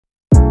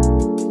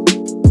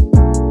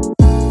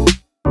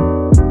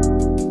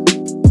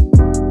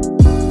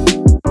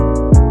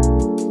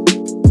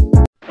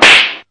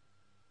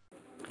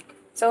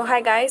So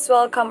hi guys,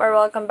 welcome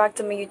back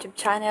to my YouTube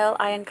channel.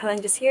 Aian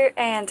Colendres here,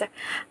 and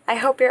I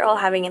hope you're all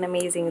having an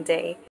amazing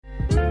day.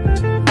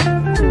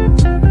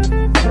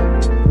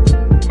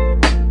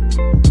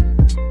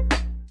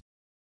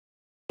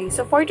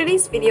 So for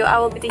today's video, I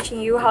will be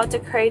teaching you how to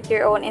create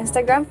your own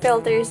Instagram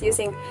filters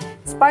using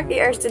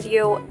Sparkly Air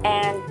Studio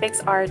and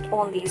PixArt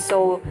only.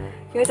 So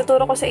yung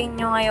ituturo ko sa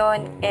inyo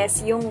ngayon is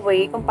yung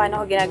way kung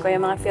paano ko ginagawa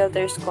yung mga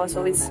filters ko.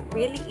 So it's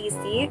really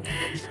easy.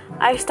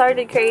 I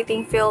started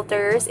creating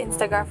filters,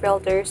 Instagram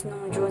filters,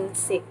 noong June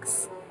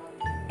 6.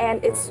 And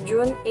it's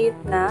June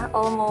 8 na.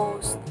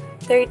 Almost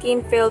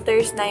 13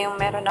 filters na yung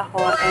meron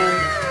ako. And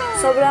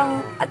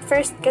sobrang, at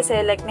first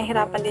kasi, like,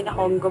 nahirapan din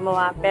ako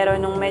gumawa. Pero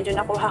nung medyo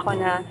nakuha ko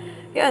na,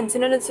 yun,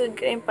 sinunod-sunod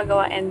ko yung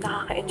paggawa and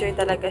nakaka-enjoy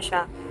talaga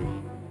siya.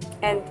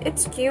 And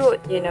it's cute,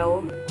 you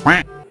know.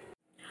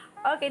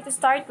 Okay, to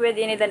start with,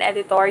 you need an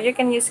editor. You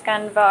can use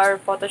Canva or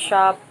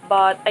Photoshop,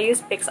 but I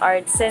use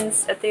PixArt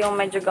since ito yung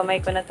medyo gamay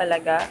ko na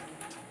talaga.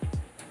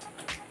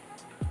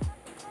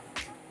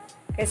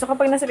 Okay, so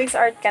kapag nasa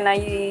PixArt ka na,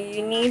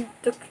 you need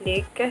to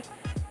click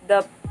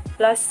the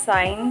plus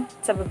sign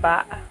sa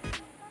baba.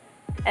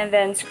 And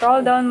then,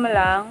 scroll down mo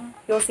lang.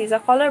 You'll see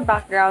sa color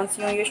backgrounds,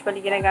 yung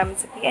usually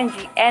ginagamit sa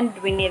PNG. And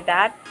we need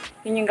that.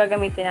 Yun yung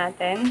gagamitin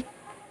natin.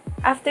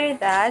 After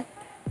that,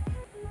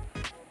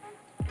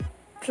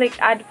 click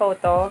add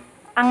photo.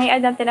 Ang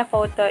i-add natin na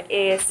photo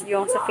is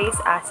yung sa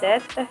face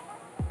asset.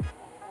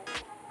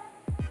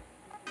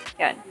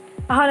 Yan.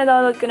 Ako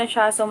na-download ko na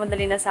siya, so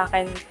madali na sa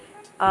akin.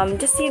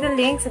 Just see the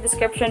link sa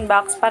description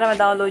box para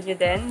ma-download nyo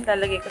din.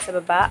 Lalagay ko sa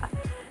baba.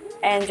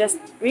 And just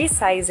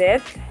resize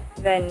it.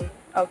 Then,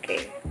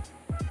 okay.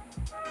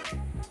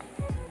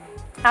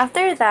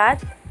 After that,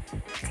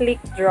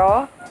 click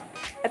draw.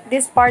 At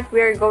this part,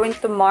 we're going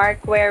to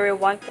mark where we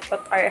want to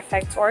put our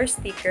effects or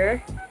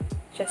sticker.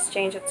 Just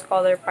change its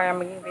color para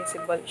maging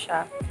visible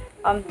siya.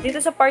 Dito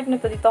sa part na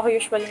to, dito ako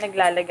usually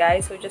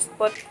naglalagay. So, just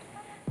put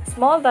a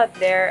small dot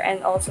there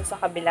and also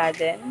sa kabila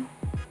din.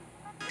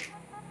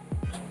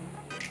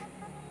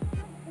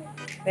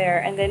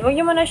 There. And then, huwag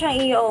nyo muna siyang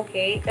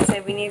i-okay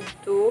kasi we need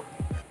to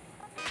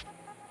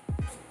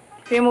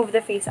remove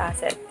the face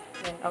asset.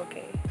 Then,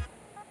 okay.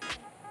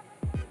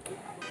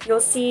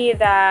 You'll see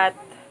that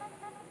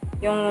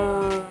yung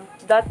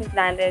dot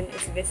natin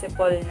is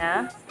visible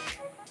na.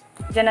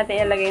 Diyan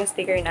natin ilalagay yung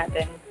sticker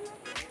natin.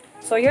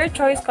 So, your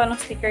choice kung anong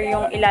sticker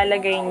yung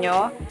ilalagay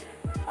nyo.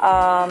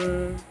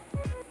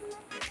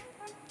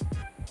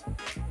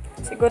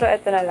 Siguro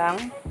ito na lang.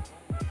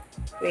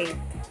 Wait.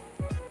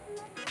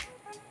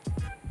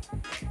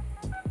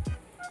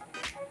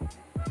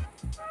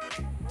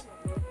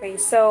 Okay,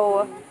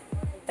 so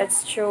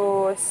let's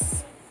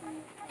choose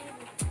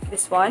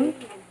this one.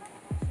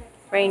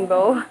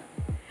 Rainbow.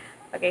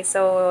 Okay,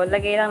 so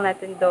lagay lang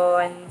natin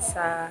doon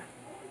sa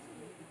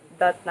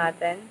dot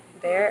natin.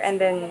 There. And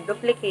then,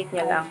 duplicate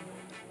nyo lang.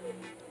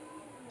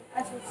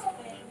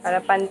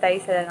 Para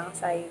pantay sila ng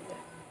side.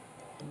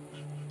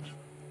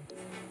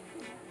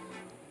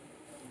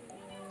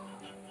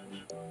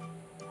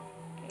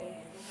 Okay.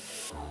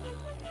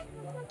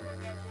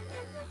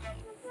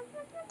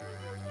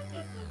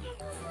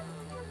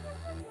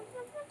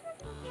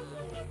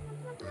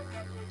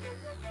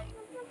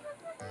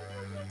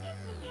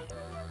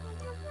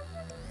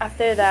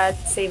 After that,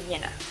 save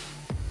nyo na.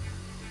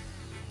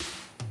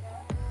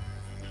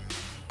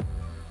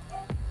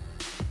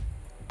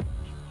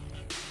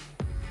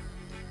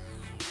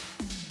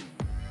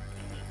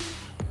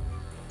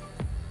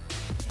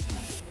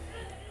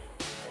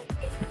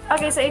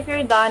 Okay, so if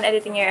you're done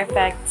editing your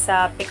effects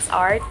sa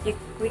PixArt,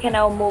 we can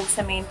now move sa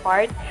main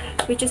part,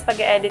 which is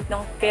pag-edit ng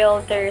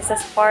filter sa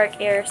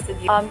Spark Air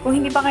Studio. Kung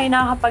hindi pa kayo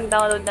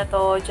nakakapag-download na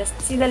to, just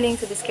see the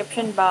link sa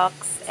description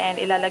box and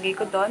ilalagay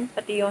ko doon,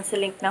 pati yung sa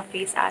link ng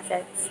face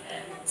assets.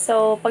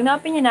 So, pag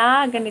na-open nyo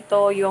na,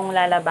 ganito yung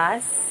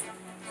lalabas.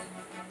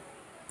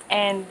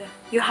 And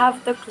you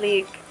have to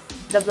click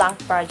the blank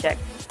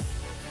project.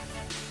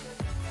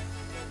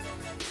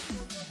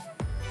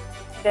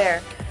 There.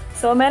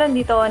 So, meron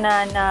dito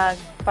na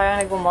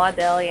parang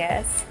nag-model,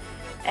 yes.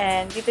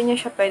 And dito nyo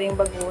siya pwedeng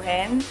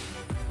baguhin.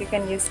 You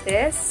can use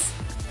this.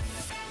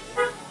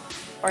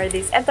 Or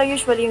this. Ito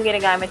usually yung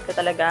ginagamit ko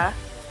talaga.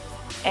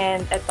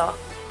 And ito.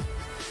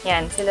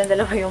 Yan. Silang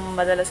dalawa yung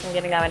madalas yung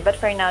ginagamit.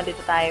 But for now, dito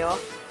tayo.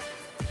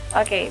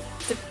 Okay.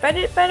 So,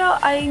 pero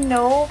I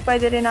know,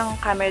 pwede rin ang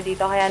camera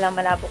dito. Kaya lang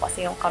malabo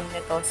kasi yung cam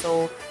nito.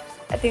 So,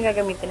 ito yung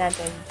gagamitin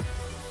natin.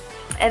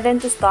 And then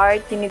to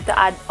start, you need to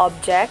add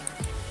object.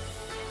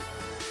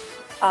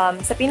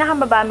 Sa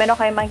pinakababa, meron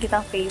kayong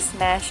makikitang face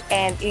mesh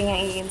and yun yung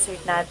i-insert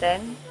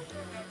natin.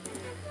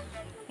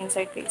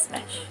 Insert face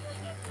mesh.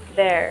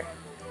 There.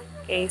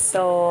 Okay,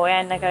 so,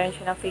 ayan, nagkaroon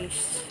siya ng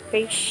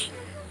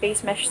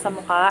face mesh sa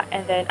mukha.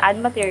 And then, add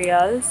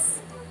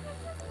materials.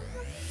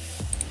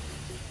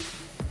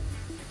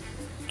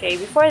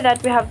 Okay, before that,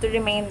 we have to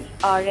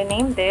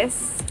rename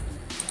this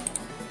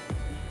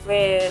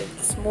with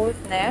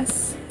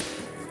smoothness.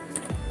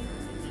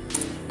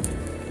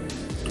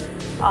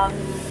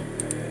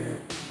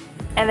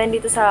 And then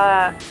dito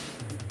sa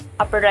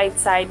upper right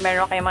side,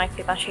 meron kayong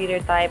makikita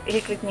shader type.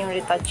 I-click nyo yung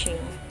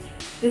retouching.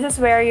 This is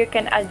where you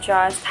can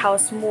adjust how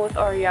smooth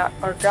or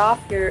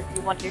rough you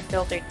want your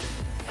filter to be.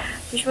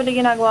 Usually,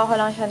 ginagawa ko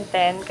lang siyang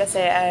 10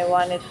 kasi I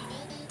want it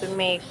to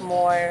make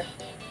more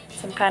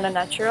some kind of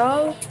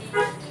natural.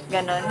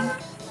 Ganon.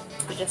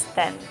 So, just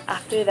 10.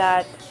 After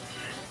that,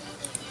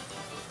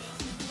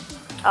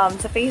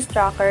 sa face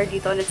tracker,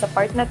 dito ulit sa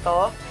part na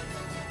to,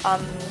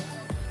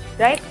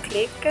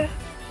 right-click,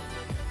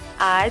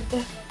 add,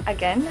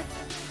 again,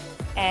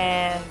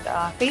 and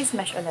face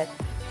mesh ulit.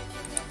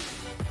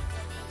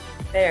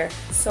 There.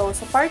 So,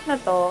 sa part na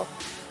to,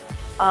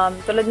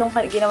 tulad nung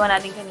ginawa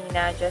natin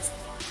kanina, just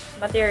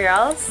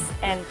materials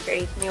and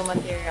create new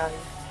material.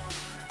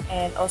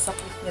 And also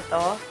click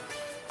nito.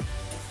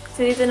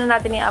 So, dito na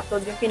natin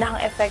i-upload yung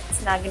pinakang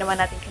effects na ginawa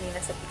natin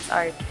kanina sa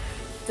PixArt.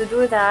 To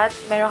do that,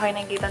 meron kayo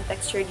nakikitang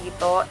texture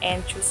dito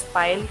and choose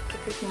file.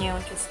 Click nyo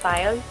yung choose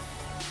file.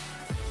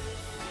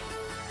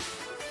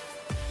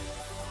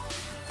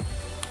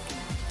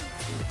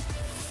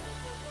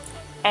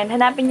 And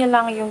hanapin nyo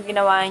lang yung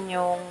ginawa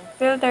nyong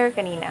filter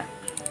kanina.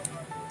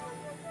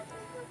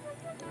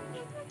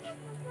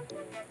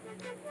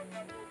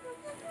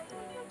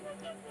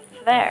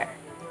 There.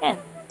 Yan.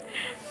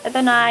 Ito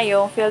na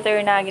yung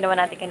filter na ginawa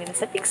natin kanina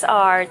sa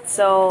PixArt.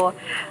 So,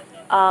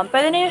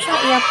 pwede na yun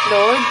siyang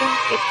i-upload.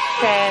 It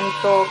can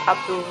take up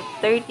to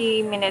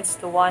 30 minutes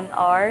to 1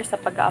 hour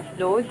sa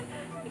pag-upload.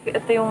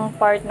 Ito yung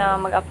part na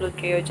mag-upload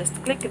kayo. Just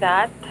click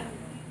that.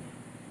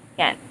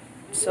 Yan.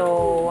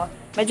 So,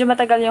 medyo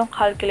matagal yung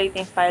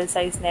calculating file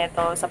size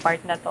nito sa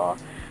part na to.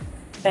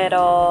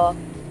 Pero,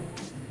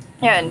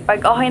 yun.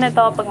 Pag okay na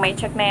to, pag may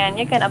check na yan,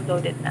 you can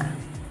upload it na.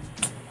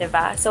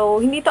 Diba? So,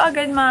 hindi to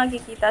agad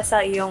makikita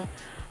sa iyong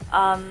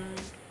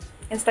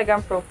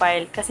Instagram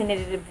profile kasi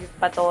nire-review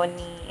pa to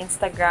ni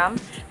Instagram.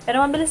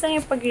 Pero mabilis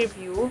lang yung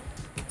pag-review.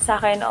 Sa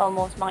akin,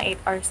 almost mga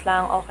 8 hours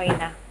lang, okay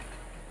na.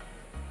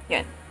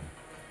 Yun.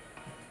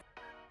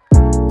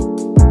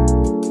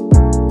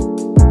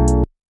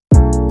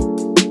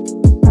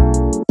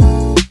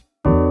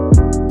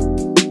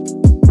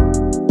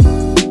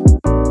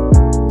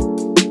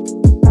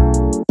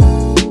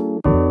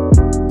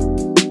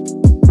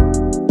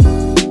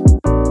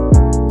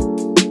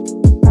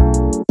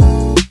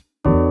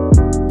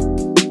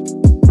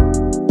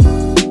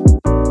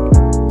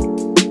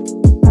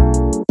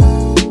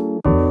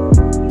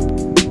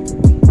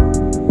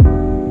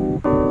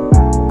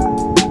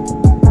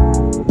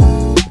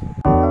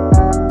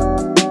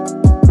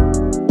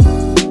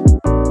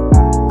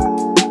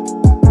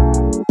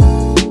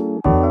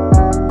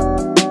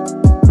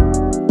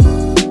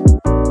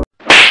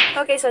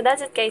 Okay, so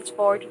that's it guys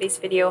for today's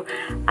video.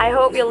 I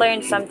hope you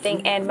learned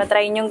something and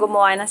matry nyong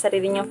gumawa ng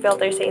sarili nyong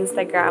filter sa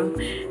Instagram.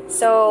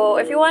 So,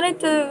 if you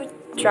wanted to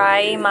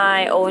try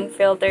my own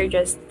filter,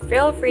 just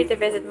feel free to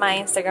visit my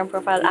Instagram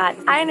profile at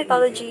Aian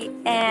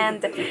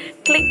and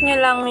click nyo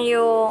lang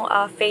yung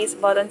face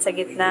button sa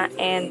gitna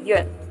and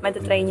yun,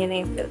 matatry nyo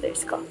na yung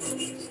filters ko.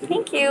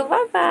 Thank you!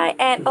 Bye-bye!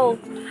 And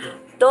oh,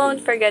 don't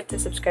forget to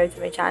subscribe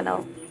to my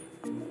channel.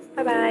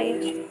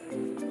 Bye-bye!